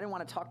 I didn't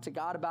want to talk to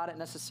God about it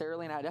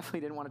necessarily, and I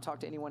definitely didn't want to talk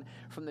to anyone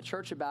from the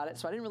church about it.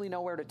 So I didn't really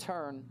know where to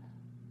turn.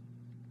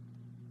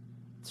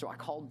 So I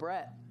called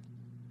Brett.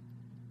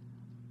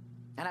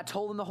 And I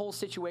told him the whole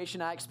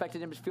situation. I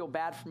expected him to feel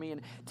bad for me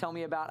and tell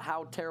me about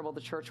how terrible the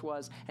church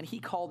was. And he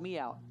called me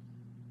out.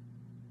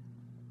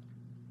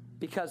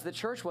 Because the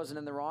church wasn't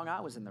in the wrong,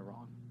 I was in the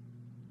wrong.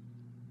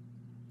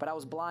 But I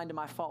was blind to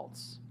my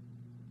faults.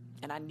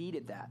 And I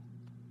needed that.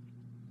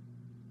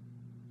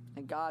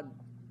 And God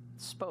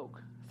spoke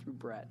through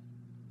Brett.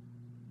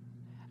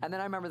 And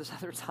then I remember this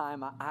other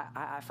time,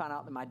 I found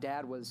out that my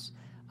dad was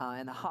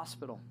in the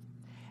hospital.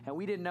 And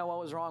we didn't know what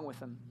was wrong with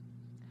him.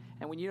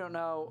 And when you don't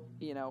know,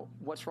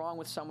 what's wrong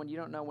with someone, you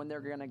don't know when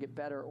they're going to get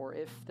better or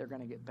if they're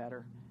going to get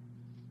better.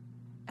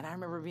 And I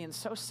remember being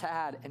so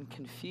sad and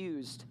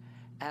confused.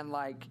 And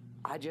I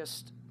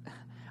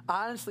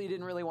honestly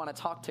didn't really want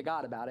to talk to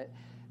God about it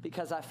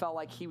because I felt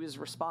like he was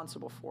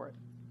responsible for it.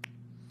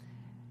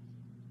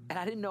 And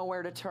I didn't know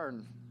where to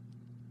turn.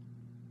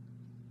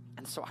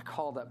 And so I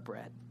called up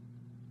Brett.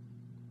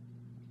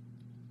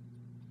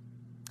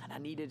 And I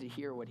needed to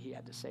hear what he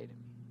had to say to me.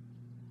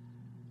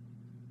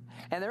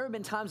 And there have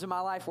been times in my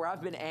life where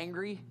I've been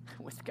angry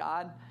with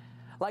God,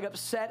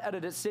 upset at a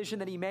decision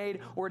that he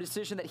made or a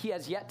decision that he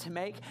has yet to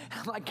make.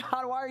 I'm like,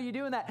 God, why are you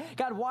doing that?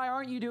 God, why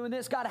aren't you doing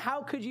this? God,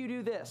 how could you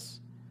do this?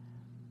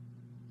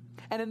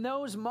 And in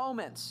those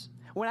moments,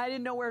 when I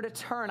didn't know where to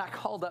turn, I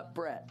called up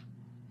Brett.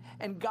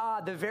 And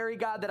God, the very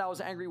God that I was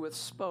angry with,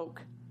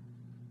 spoke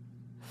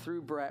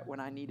through Brett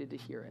when I needed to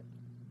hear it.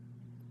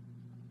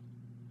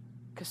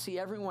 Because, see,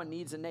 everyone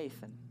needs a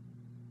Nathan.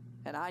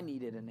 And I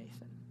needed a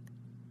Nathan.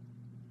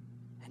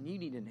 And you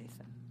need a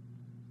Nathan.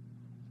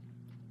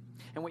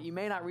 And what you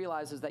may not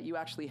realize is that you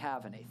actually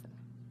have a Nathan.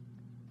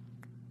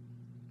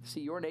 See,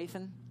 your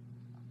Nathan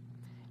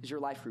is your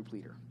life group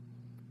leader.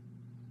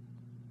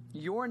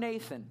 Your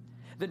Nathan,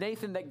 the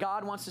Nathan that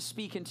God wants to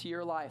speak into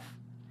your life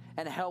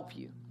and help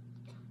you,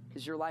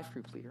 is your life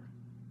group leader.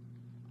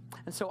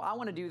 And so I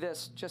want to do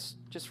this just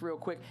real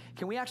quick.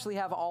 Can we actually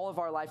have all of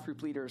our life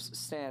group leaders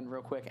stand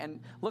real quick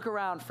and look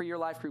around for your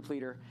life group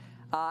leader?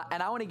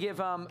 And I want to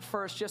give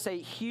first just a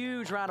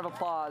huge round of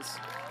applause,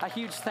 a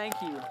huge thank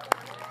you.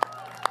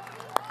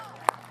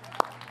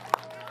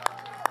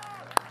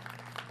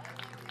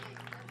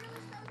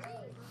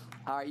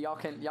 All right, y'all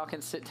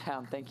can sit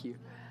down. Thank you.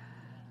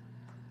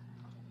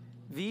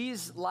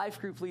 These life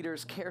group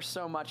leaders care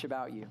so much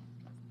about you.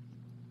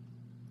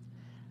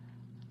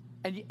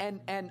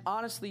 And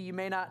honestly, you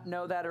may not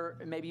know that, or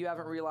maybe you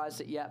haven't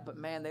realized it yet, but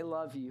man, they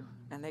love you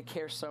and they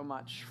care so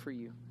much for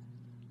you.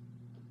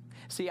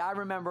 See, I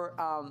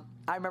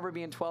remember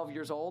being 12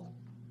 years old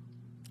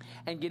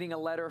and getting a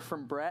letter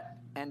from Brett,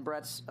 and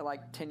Brett's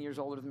 10 years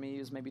older than me. He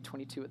was maybe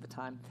 22 at the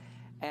time.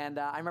 And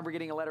I remember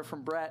getting a letter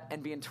from Brett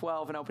and being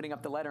 12 and opening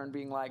up the letter and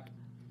being like,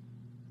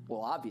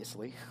 well,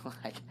 obviously,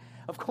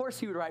 of course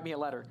he would write me a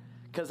letter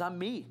because I'm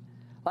me.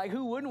 Like,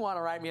 who wouldn't want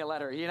to write me a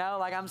letter?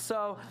 Like, I'm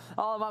so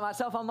all about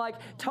myself. I'm like,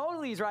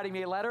 totally he's writing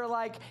me a letter.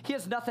 Like, he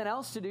has nothing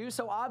else to do,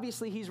 so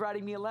obviously he's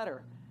writing me a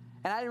letter.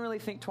 And I didn't really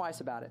think twice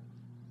about it.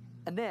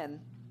 And then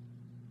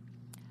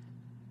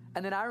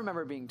I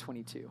remember being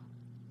 22.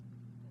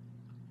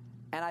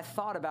 And I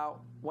thought about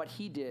what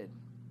he did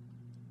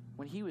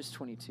when he was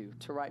 22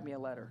 to write me a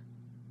letter.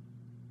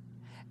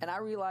 And I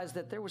realized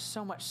that there was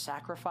so much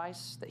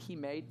sacrifice that he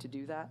made to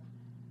do that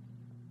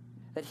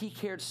he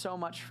cared so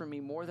much for me,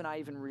 more than I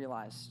even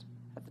realized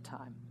at the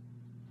time.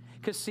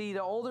 Because see,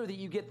 the older that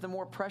you get, the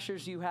more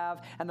pressures you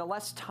have and the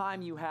less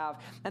time you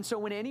have. And so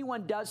when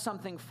anyone does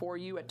something for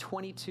you at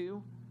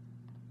 22,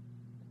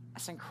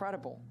 that's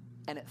incredible.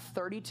 And at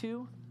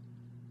 32,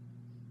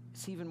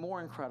 it's even more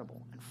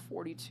incredible. And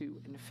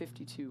 42 and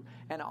 52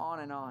 and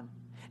on and on.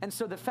 And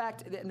so the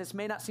fact, and this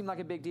may not seem like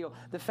a big deal,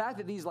 the fact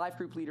that these life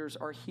group leaders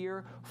are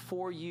here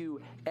for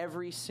you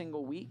every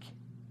single week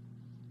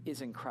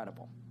is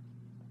incredible.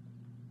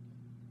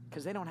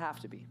 Because they don't have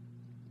to be.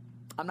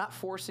 I'm not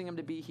forcing them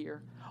to be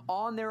here.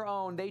 On their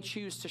own, they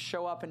choose to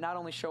show up, and not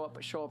only show up,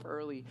 but show up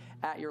early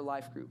at your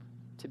life group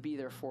to be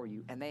there for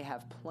you. And they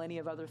have plenty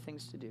of other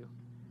things to do.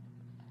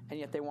 And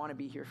yet they want to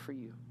be here for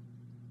you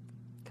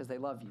because they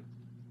love you.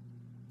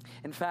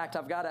 In fact,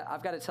 I've got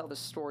to tell this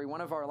story. One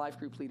of our life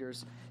group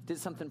leaders did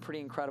something pretty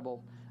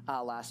incredible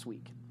last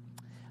week.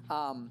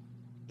 Our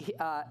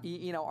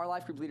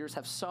life group leaders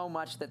have so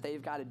much that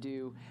they've got to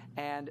do,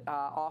 and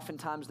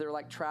oftentimes they're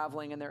like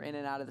traveling and they're in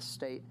and out of the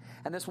state.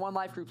 And this one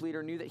life group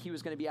leader knew that he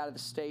was going to be out of the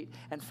state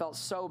and felt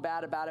so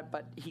bad about it,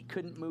 but he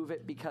couldn't move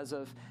it because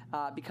of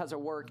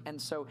work.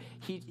 And so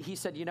he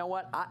said, you know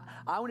what?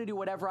 I want to do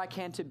whatever I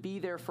can to be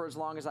there for as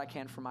long as I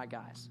can for my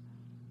guys.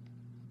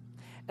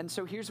 And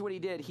so here's what he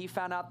did. He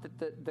found out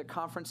that the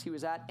conference he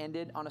was at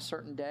ended on a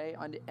certain day,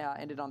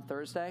 ended on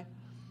Thursday.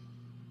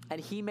 And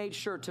he made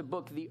sure to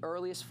book the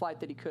earliest flight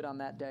that he could on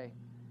that day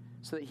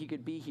so that he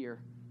could be here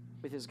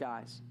with his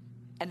guys.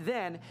 And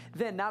then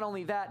not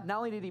only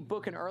did he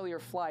book an earlier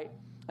flight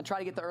and try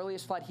to get the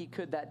earliest flight he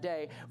could that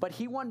day, but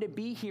he wanted to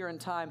be here in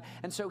time.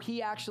 And so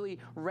he actually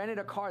rented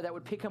a car that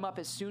would pick him up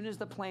as soon as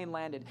the plane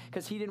landed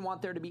because he didn't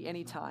want there to be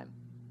any time.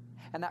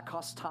 And that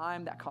costs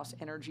time, that costs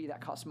energy,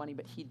 that costs money,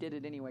 but he did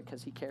it anyway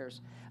because he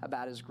cares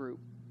about his group.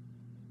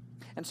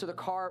 And so the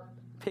car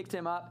picked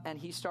him up and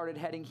he started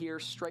heading here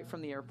straight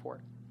from the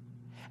airport.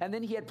 And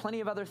then he had plenty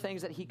of other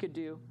things that he could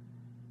do.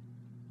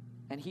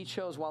 And he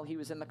chose while he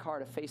was in the car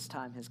to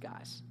FaceTime his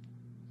guys.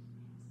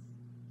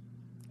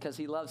 Because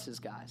he loves his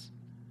guys.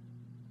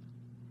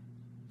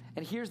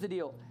 And here's the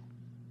deal.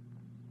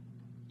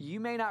 You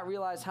may not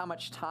realize how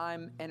much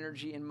time,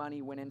 energy, and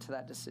money went into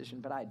that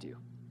decision, but I do.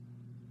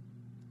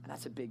 And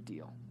that's a big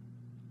deal.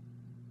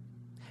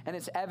 And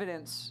it's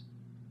evidence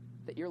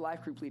that your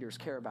life group leaders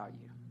care about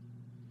you.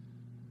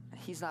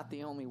 He's not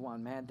the only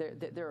one, man.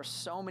 There are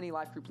so many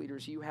life group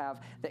leaders you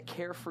have that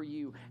care for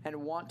you and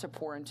want to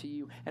pour into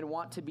you and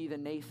want to be the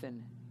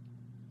Nathan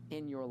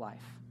in your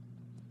life.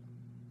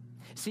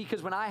 See,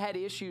 because when I had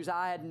issues,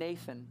 I had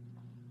Nathan,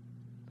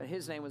 but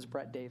his name was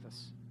Brett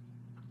Davis.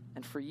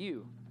 And for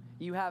you,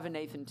 you have a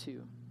Nathan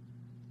too,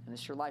 and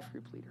it's your life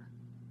group leader.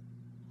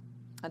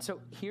 And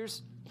so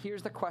here's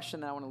the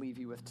question that I want to leave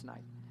you with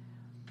tonight.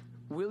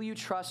 Will you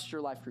trust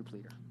your life group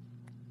leader?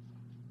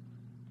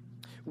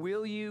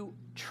 Will you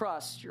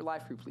trust your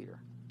life group leader?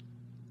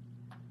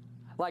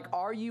 Like,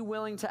 are you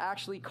willing to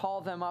actually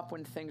call them up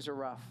when things are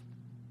rough?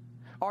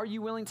 Are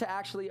you willing to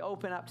actually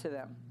open up to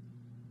them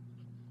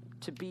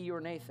to be your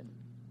Nathan?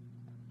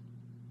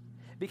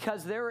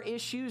 Because there are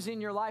issues in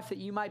your life that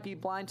you might be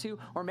blind to,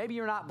 or maybe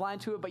you're not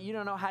blind to it, but you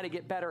don't know how to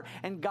get better.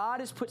 And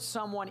God has put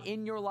someone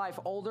in your life,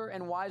 older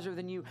and wiser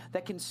than you,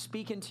 that can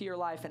speak into your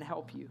life and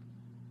help you.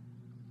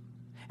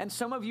 And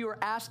some of you are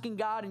asking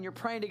God and you're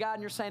praying to God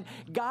and you're saying,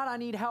 God, I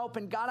need help,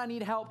 and God, I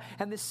need help.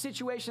 And this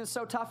situation is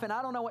so tough and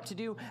I don't know what to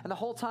do. And the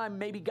whole time,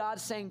 maybe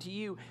God's saying to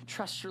you,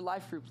 trust your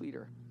life group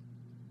leader.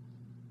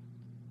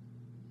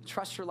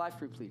 Trust your life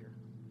group leader.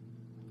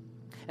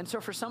 And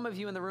so for some of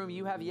you in the room,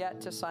 you have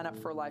yet to sign up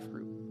for a life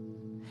group.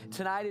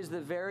 Tonight is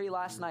the very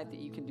last night that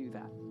you can do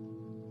that.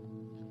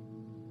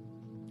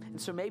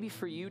 And so maybe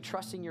for you,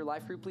 trusting your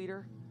life group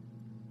leader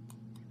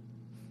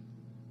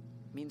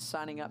means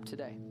signing up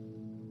today.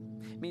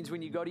 It means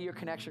when you go to your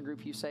connection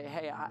group, you say,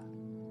 hey,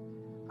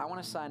 I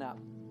want to sign up.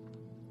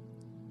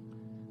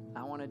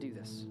 I want to do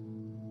this.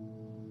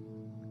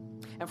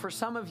 And for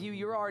some of you,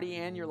 you're already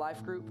in your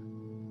life group,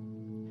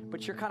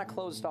 but you're kind of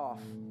closed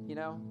off, you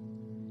know?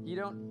 You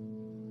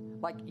don't,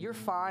 like, you're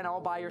fine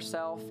all by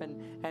yourself,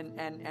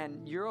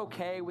 and you're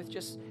okay with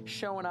just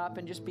showing up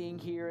and just being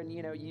here, and,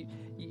 you know, you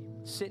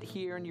sit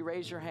here and you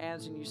raise your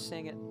hands and you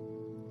sing it.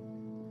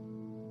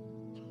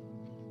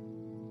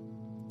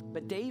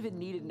 But David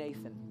needed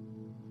Nathan.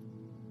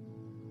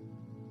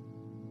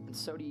 And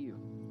so do you.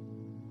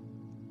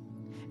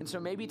 And so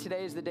maybe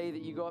today is the day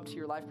that you go up to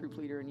your life group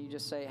leader and you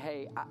just say,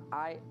 hey,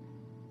 I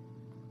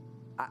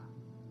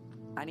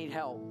need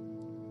help.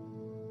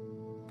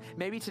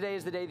 Maybe today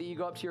is the day that you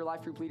go up to your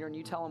life group leader and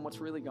you tell them what's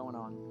really going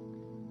on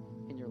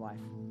in your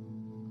life.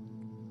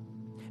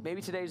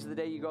 Maybe today's the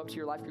day you go up to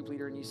your life group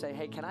leader and you say,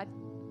 hey, can I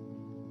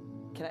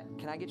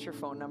get your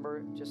phone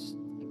number just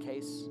in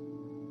case?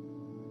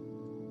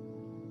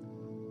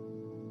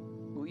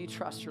 Will you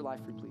trust your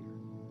life group leader?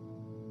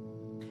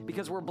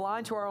 Because we're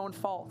blind to our own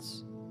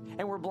faults,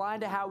 and we're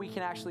blind to how we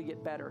can actually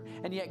get better.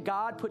 And yet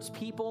God puts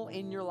people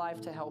in your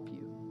life to help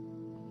you.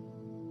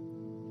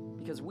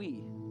 Because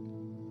we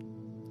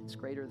is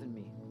greater than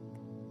me.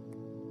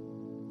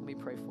 Let me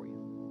pray for you.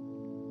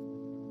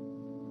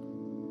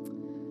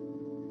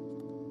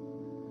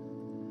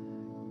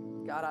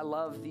 God, I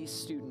love these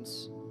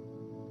students.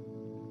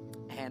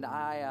 And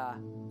I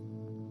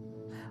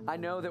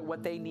know that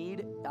what they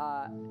need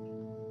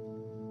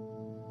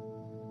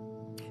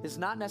is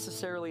not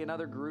necessarily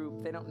another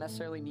group. They don't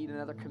necessarily need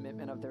another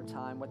commitment of their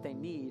time. What they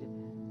need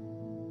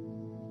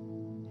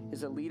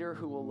is a leader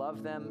who will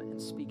love them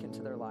and speak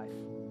into their life.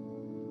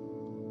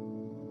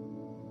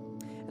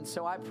 And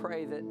so I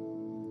pray that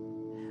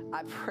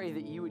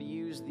you would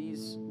use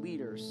these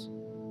leaders,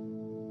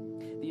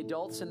 the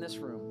adults in this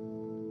room,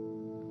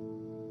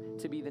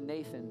 to be the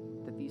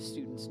Nathan that these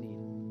students need.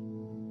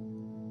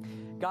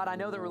 God, I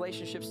know that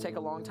relationships take a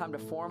long time to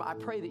form. I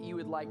pray that you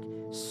would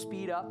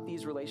speed up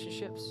these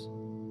relationships,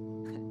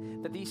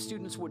 that these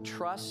students would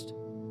trust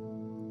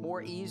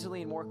more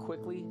easily and more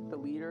quickly the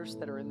leaders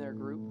that are in their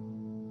group.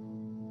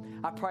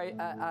 I pray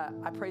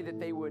that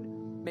they would,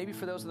 maybe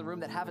for those in the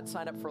room that haven't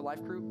signed up for a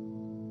life group,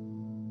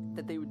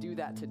 that they would do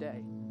that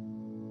today.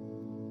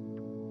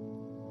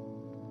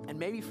 And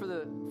maybe for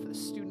the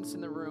students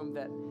in the room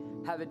that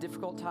have a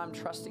difficult time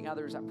trusting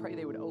others, I pray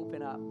they would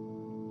open up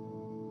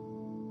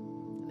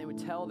and they would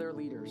tell their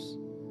leaders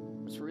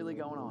what's really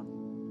going on.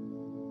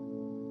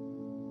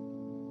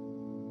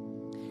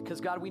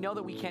 Because God, we know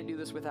that we can't do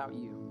this without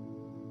you.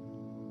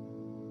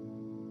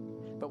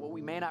 But what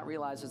we may not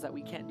realize is that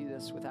we can't do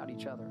this without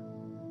each other.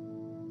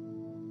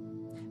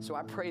 So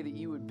I pray that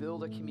you would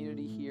build a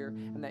community here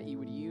and that you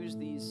would use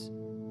these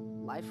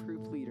life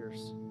group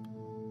leaders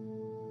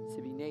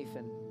to be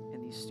Nathan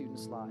in these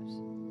students' lives.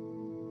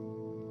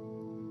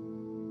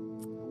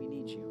 We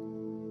need you.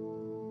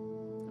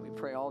 And we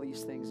pray all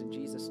these things in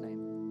Jesus'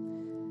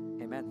 name.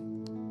 Amen.